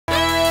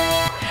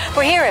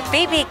We're here at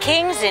BB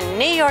King's in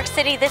New York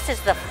City. This is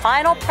the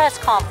final press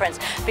conference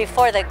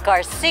before the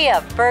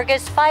Garcia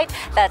Burgos fight.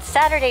 That's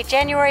Saturday,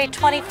 January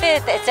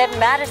 25th. It's at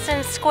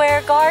Madison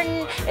Square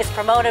Garden. It's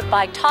promoted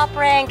by Top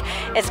Rank.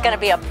 It's going to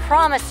be a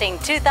promising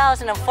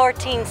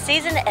 2014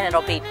 season, and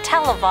it'll be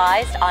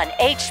televised on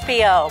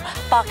HBO,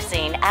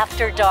 Boxing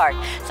After Dark.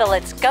 So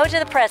let's go to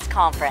the press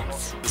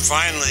conference.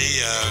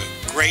 Finally,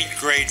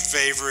 great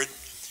favorite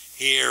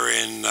here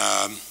in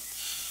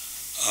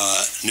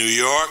New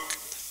York.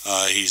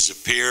 He's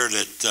appeared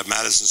at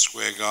Madison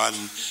Square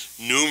Garden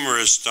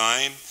numerous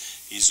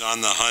times. He's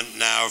on the hunt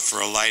now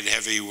for a light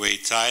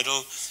heavyweight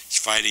title. He's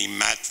fighting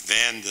Matt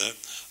Vanda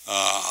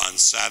on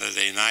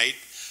Saturday night.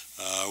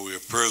 We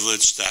were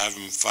privileged to have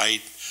him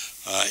fight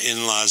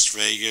in Las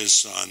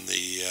Vegas on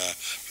the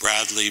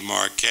Bradley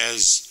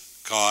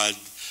Marquez card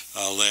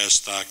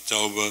last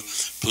October.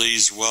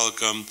 Please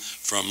welcome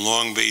from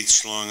Long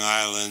Beach, Long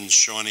Island,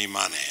 Shawnee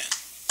Monaghan.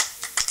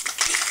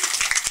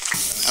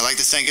 I'd like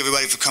to thank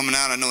everybody for coming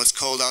out. I know it's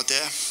cold out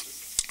there.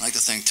 I'd like to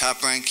thank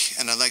Top Rank,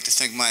 and I'd like to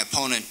thank my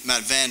opponent,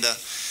 Matt Vanda.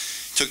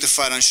 Took the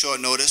fight on short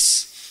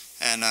notice,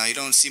 and you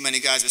don't see many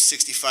guys with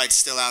 60 fights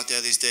still out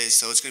there these days,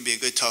 so it's going to be a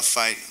good, tough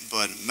fight.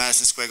 But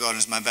Madison Square Garden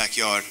is my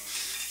backyard,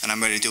 and I'm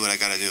ready to do what I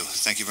got to do.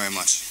 Thank you very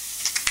much.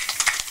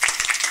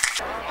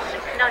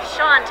 Now,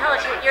 Sean, tell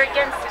us, you're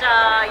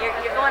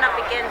going up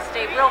against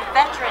a real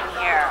veteran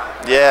here.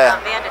 Yeah.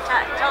 Vanda,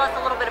 tell us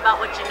a little bit about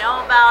what you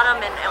know about him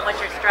and what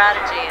your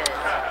strategy is.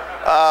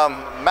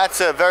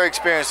 Matt's a very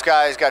experienced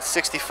guy. He's got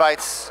 60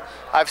 fights.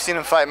 I've seen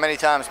him fight many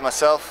times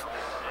myself.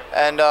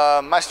 And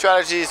my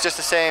strategy is just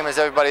the same as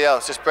everybody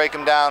else. Just break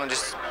him down and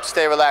just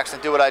stay relaxed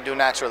and do what I do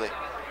naturally.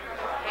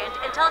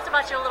 And tell us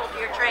about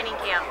your training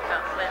camp.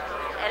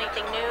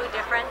 Anything new,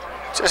 different?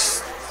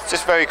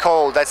 Just very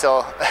cold, that's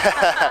all.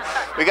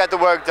 We got the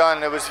work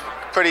done. It was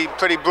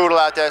pretty brutal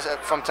out there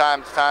from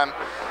time to time.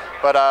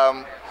 But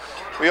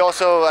we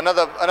also,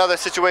 another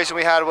situation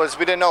we had was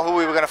we didn't know who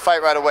we were going to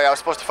fight right away. I was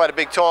supposed to fight a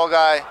big, tall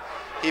guy.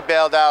 He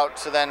bailed out.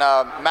 So then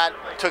Matt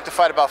took the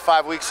fight about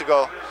 5 weeks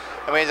ago,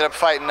 and we ended up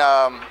fighting,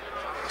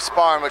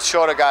 sparring with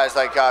shorter guys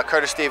like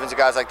Curtis Stevens and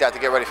guys like that to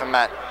get ready for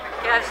Matt.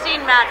 Yeah, I've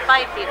seen Matt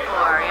fight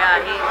before.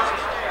 Yeah, he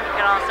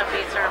can also be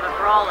sort of a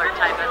brawler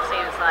type, it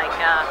seems like.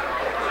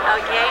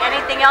 Okay,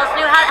 anything else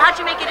new? How'd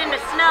you make it into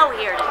snow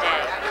here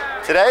today?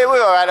 Today we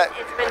were at it.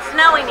 It's been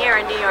snowing here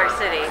in New York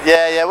City.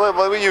 Yeah,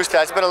 we're used to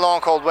that. It's been a long,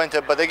 cold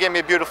winter, but they gave me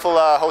a beautiful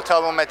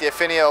hotel room at the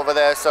Affinia over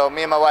there, so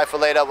me and my wife were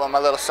laid up with my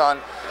little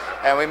son,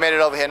 and we made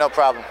it over here, no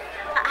problem.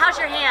 How's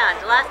your hand?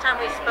 The last time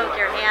we spoke,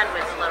 your hand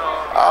was a little...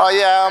 Oh,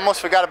 yeah, I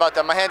almost forgot about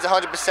that. My hand's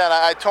 100%.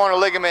 I torn a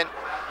ligament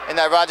in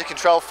that Roger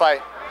Control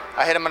fight.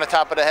 I hit him on the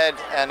top of the head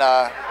and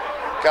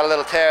got a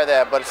little tear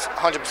there, but it's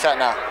 100%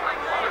 now.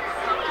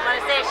 Want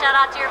to say a shout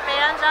out to your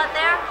fans out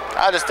there?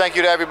 I just thank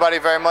you to everybody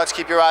very much.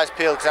 Keep your eyes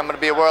peeled because I'm going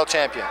to be a world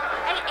champion.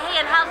 Hey,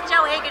 and how's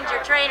Joe Higgins,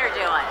 your trainer,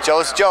 doing?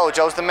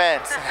 Joe's the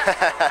man.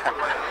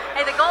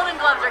 Hey, the Golden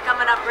Gloves are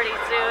coming up pretty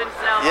soon,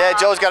 so... Yeah,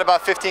 Joe's got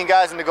about 15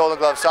 guys in the Golden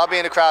Gloves, so I'll be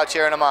in the crowd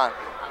cheering them on.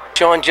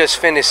 Sean just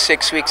finished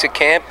 6 weeks of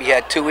camp. He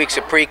had 2 weeks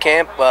of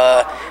pre-camp.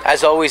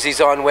 As always,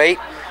 he's on weight.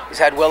 He's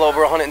had well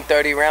over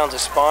 130 rounds of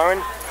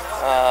sparring.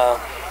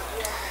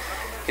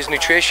 His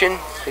nutrition,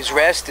 his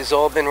rest has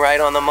all been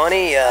right on the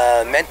money.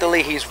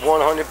 Mentally, he's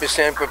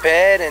 100%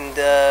 prepared,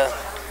 and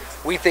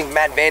we think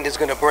Matt Vanda is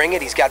going to bring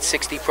it. He's got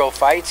 60 pro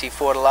fights. He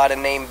fought a lot of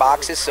named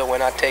boxes, so we're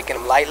not taking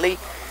him lightly.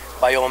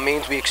 By all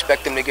means, we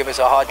expect him to give us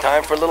a hard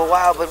time for a little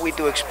while, but we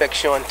do expect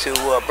Sean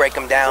to break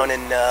him down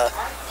and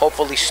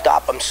hopefully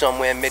stop him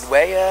somewhere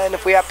midway. And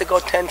if we have to go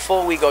 10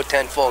 full, we go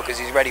 10 full because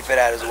he's ready for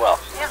that as well.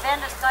 Yeah,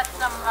 Vanda's got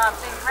some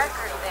big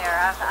records there.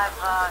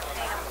 I've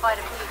seen him quite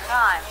a few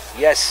times.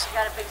 Yes. He's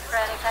got a big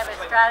type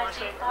of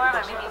strategy for him.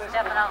 I mean, he's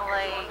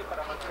definitely,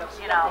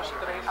 you know,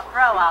 a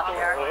pro out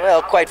there.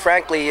 Well, quite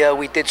frankly,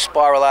 we did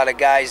spar a lot of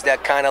guys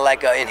that kind of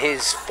like in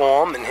his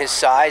form and his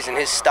size and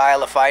his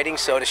style of fighting.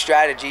 So the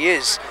strategy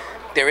is,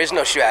 there is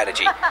no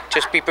strategy.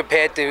 Just be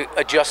prepared to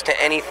adjust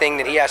to anything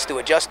that he has to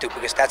adjust to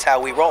because that's how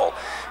we roll.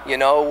 You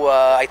know,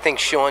 I think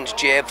Sean's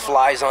jab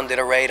flies under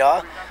the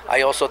radar.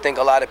 I also think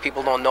a lot of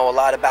people don't know a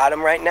lot about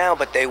him right now,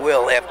 but they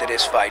will after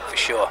this fight for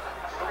sure.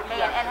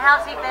 Okay, and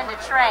how's he been to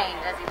train?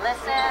 Does he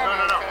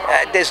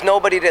listen? There's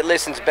nobody that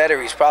listens better.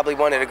 He's probably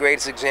one of the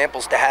greatest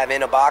examples to have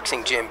in a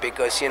boxing gym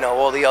because, you know,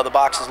 all the other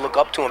boxers look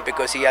up to him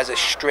because he has a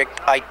strict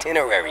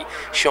itinerary.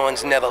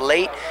 Sean's never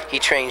late. He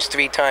trains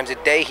 3 times a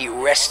day. He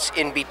rests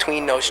in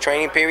between those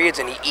training periods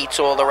and he eats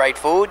all the right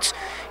foods.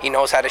 He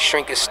knows how to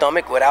shrink his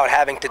stomach without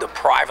having to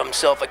deprive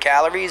himself of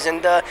calories,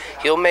 and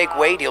he'll make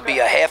weight. He'll be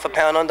a half a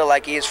pound under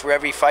like he is for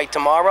every fight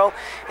tomorrow,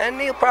 and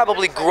he'll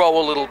probably grow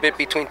a little bit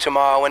between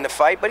tomorrow and the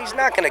fight, but he's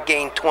not going to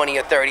gain 20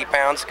 or 30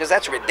 pounds because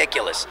that's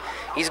ridiculous.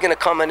 He's going to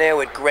come in there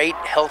with great,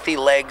 healthy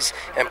legs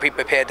and be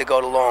prepared to go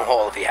the long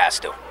haul if he has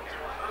to.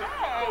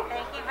 Okay,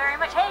 thank you very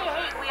much. Hey,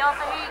 we also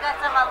hear you got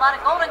a lot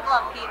of Golden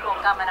Glove people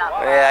coming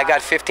up. Yeah, I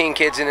got 15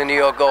 kids in the New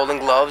York Golden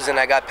Gloves, and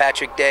I got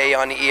Patrick Day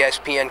on the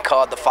ESPN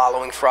card the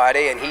following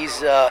Friday, and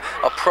he's a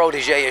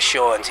protege of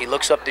Sean's. He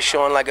looks up to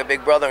Sean like a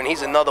big brother, and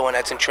he's another one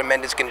that's in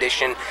tremendous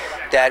condition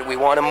that we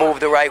want to move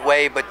the right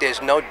way, but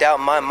there's no doubt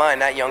in my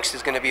mind that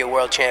youngster's going to be a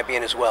world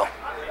champion as well.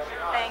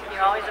 Thank you.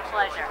 Always a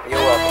pleasure. You're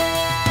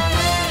welcome.